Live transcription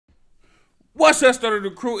What's that started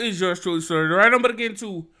the crew? Is yours truly started. Alright, I'm about to get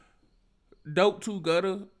into Dope 2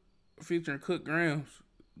 Gutta featuring Kook Gramz.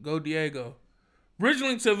 Go Diego.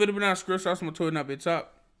 Originally to a video but now script sauce my toy not be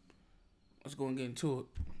top. Let's go and get into it.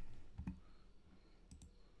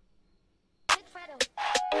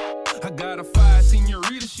 I got a fire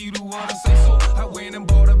senorita, she do wanna say so. I went and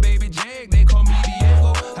bought a baby Jag, they call me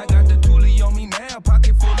Diego. I got the toolie on me now,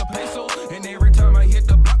 pocket full of peso. And every time I hit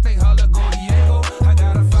the block, they holler, go Diego. I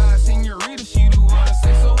got a fire senorita, she do wanna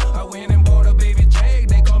say so. I went and bought a baby Jag,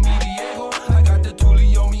 they call me Diego. I got the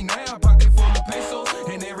toolie on me now, pocket full of peso.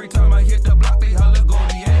 And every time I hit the block, they holler, go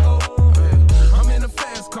Diego. I'm in the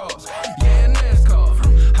fast cars, yeah,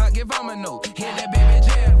 NASCAR. I give them a note, hit that baby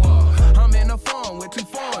Jaguar. I'm in the farm with 2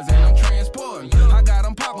 fours and I'm transporting. I got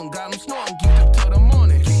them popping, got them snorting, geeked up till the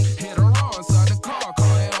morning. Hit a run, inside the car,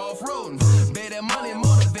 call it off-roading. Bet that money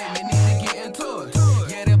motivate me, need to get into it.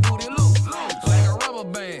 Yeah, that booty loose, like a rubber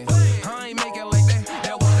band. I ain't make it like that,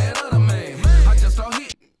 that was that other man. I just saw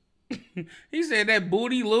hit. He said that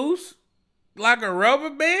booty loose like a rubber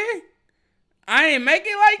band? I ain't make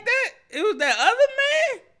it like that? It was that other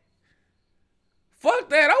man? Fuck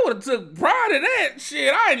that, I would've took pride in that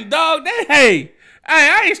shit. I ain't dogged that. Hey,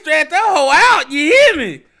 I ain't strapped that hoe out, you hear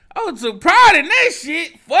me? I would've took pride in that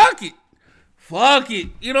shit. Fuck it. Fuck it.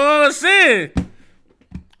 You know what I'm saying?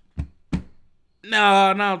 No,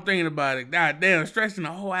 I'm thinking about it. God damn, stretching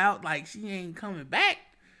the hoe out like she ain't coming back.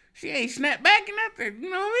 She ain't snapped back and nothing.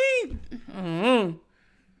 You know what I mean?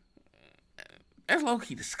 That's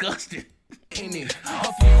low-key disgusting. A few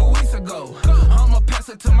weeks ago, I'ma pass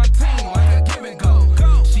it to my team like a give and go.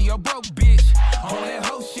 She a broke bitch, on that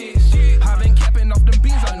hoe shit. I been capping off them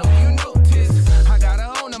beans, I know you noticed. I got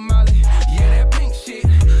her on the molly, yeah, that pink shit.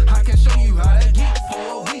 I can show you how to geek for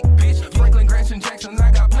a week, bitch. Franklin, Grants, and Jacksons, I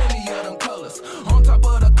got plenty of them colors. On top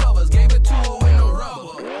of the covers, gave it to her with no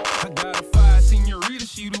rubber. I got a fire senorita,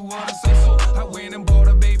 she do wanna say so. I went and bought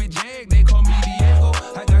a baby Jag, they call me Diego.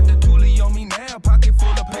 I got the toolie on me now, pocket full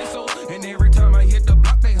of peso. And every time I hit the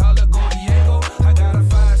block, they holler, go Diego. I got a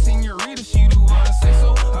fire senorita, she do wanna say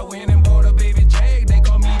so. I went and bought a baby Jag, they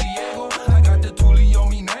call me Diego. I got the toolie on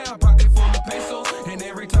me now, pocket full of peso. And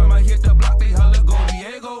every time I hit the block, they holler, go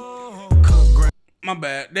Diego. My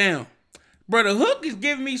bad. Damn. Bro, the hook is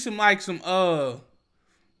giving me some damn,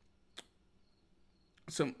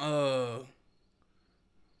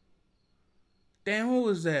 who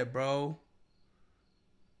was that, bro?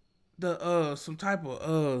 The, some type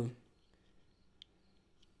of,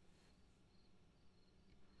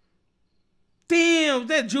 damn,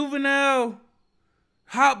 that Juvenile,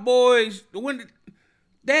 Hot Boys, them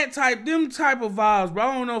type of vibes, bro.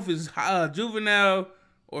 I don't know if it's Juvenile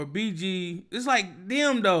or BG. It's like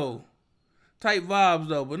them though, type vibes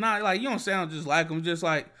though, but not like, you don't sound just like them. Just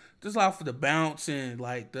like for the bounce and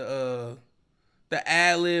like the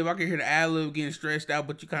ad-lib. I can hear the ad-lib getting stretched out,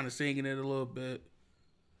 but you kind of singing it a little bit.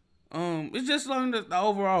 It's just like the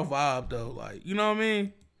overall vibe though, like, you know what I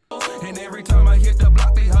mean? And every time I hit the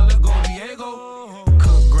block, they holler, go Diego.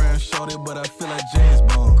 Cook Gramz shorty, but I feel like James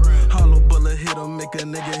Bond. Hollow bullet hit him, make a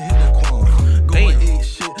nigga hit the quam. Go and eat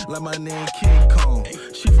shit like my name King Kong.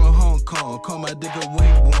 She from Hong Kong, call my dick a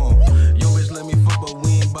wingworm. Yo bitch let me fuck, but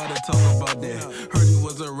we ain't about to talk about that. Heard he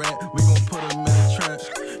was a rat, we gon' put him in the trash.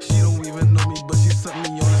 She don't even know me, but she sucked me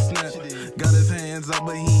on the snap. Got his hands up,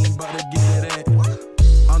 but he ain't about to get it at.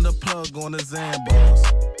 On the plug on the Zambos.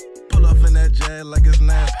 Pull up in that Jag like it's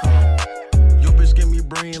NASCAR. Yo bitch give me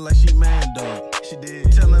brain like she man dog. She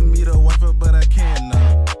did. Telling me to wife her, but I can't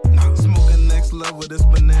now. Smoking next level, this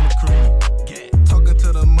banana cream. Talking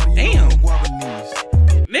to the money, damn. Guava knees.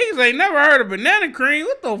 Niggas ain't never heard of banana cream.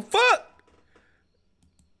 What the fuck?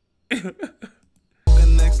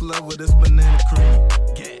 Smoking next level, this banana cream.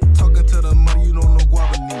 Talking to the money, you don't know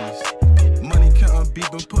guava knees. Money counting beef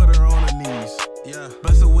and put her on her knees. Yeah,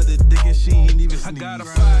 bless her with the dick and she ain't even sneeze. I got a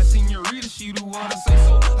fire senorita, she do wanna say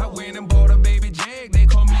so. I went and bought a baby Jag, they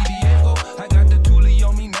call me Diego. I got the toolie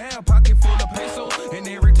on me now, pocket full of peso. And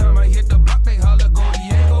every time I hit the block, they holler, go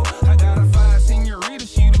Diego. I got a fire senorita,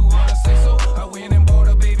 she do wanna say so. I went and bought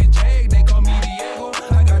a baby Jag, they call me Diego.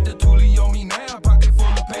 I got the toolie on me now, pocket full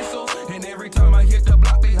of peso. And every time I hit the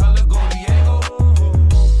block, they holler, go Diego.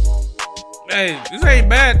 Hey, this ain't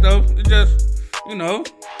bad though. It just, you know,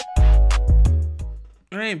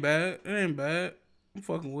 it ain't bad. It ain't bad. I'm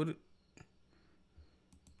fucking with it.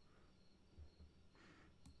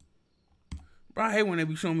 Bro, I hate when they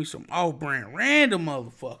be showing me some off-brand random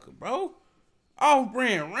motherfucker, bro.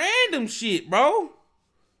 Off-brand random shit, bro.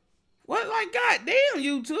 What, like, goddamn,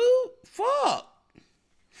 YouTube? Fuck.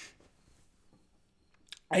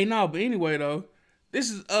 Hey, no, but anyway, though.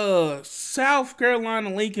 This is South Carolina,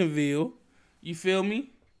 Lincolnville. You feel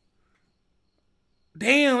me?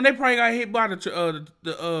 Damn, they probably got hit by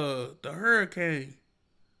the hurricane.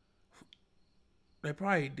 They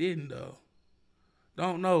probably didn't though.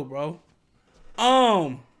 Don't know, bro.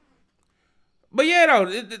 But yeah, though,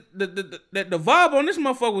 the vibe on this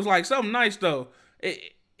motherfucker was like something nice though.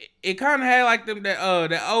 It kind of had like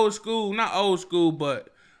that old school, not old school, but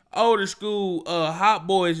older school Hot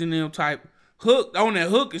Boys and them type hook on that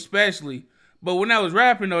hook especially. But when I was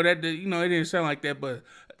rapping though, it didn't sound like that. But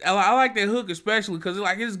I like that hook especially because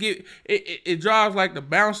it drives like the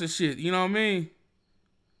bounce and shit. You know what I mean?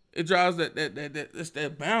 It drives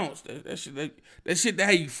that bounce, that shit that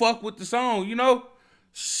how you fuck with the song. You know,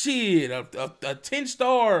 shit, a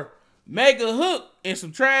 10-star mega hook and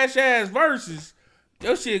some trash ass verses.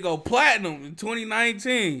 Your shit go platinum in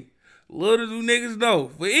 2019. Little do niggas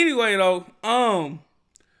know. But anyway though,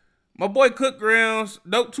 my boy Kook Gramz,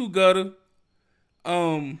 Dope 2 Gutta.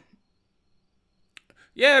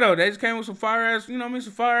 Yeah though, they just came with some fire ass, some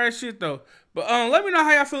fire ass shit though. But let me know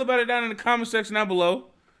how y'all feel about it down in the comment section down below.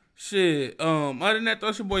 Shit. Other than that,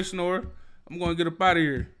 that's your boy Snore. I'm gonna get up out of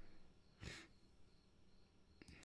here.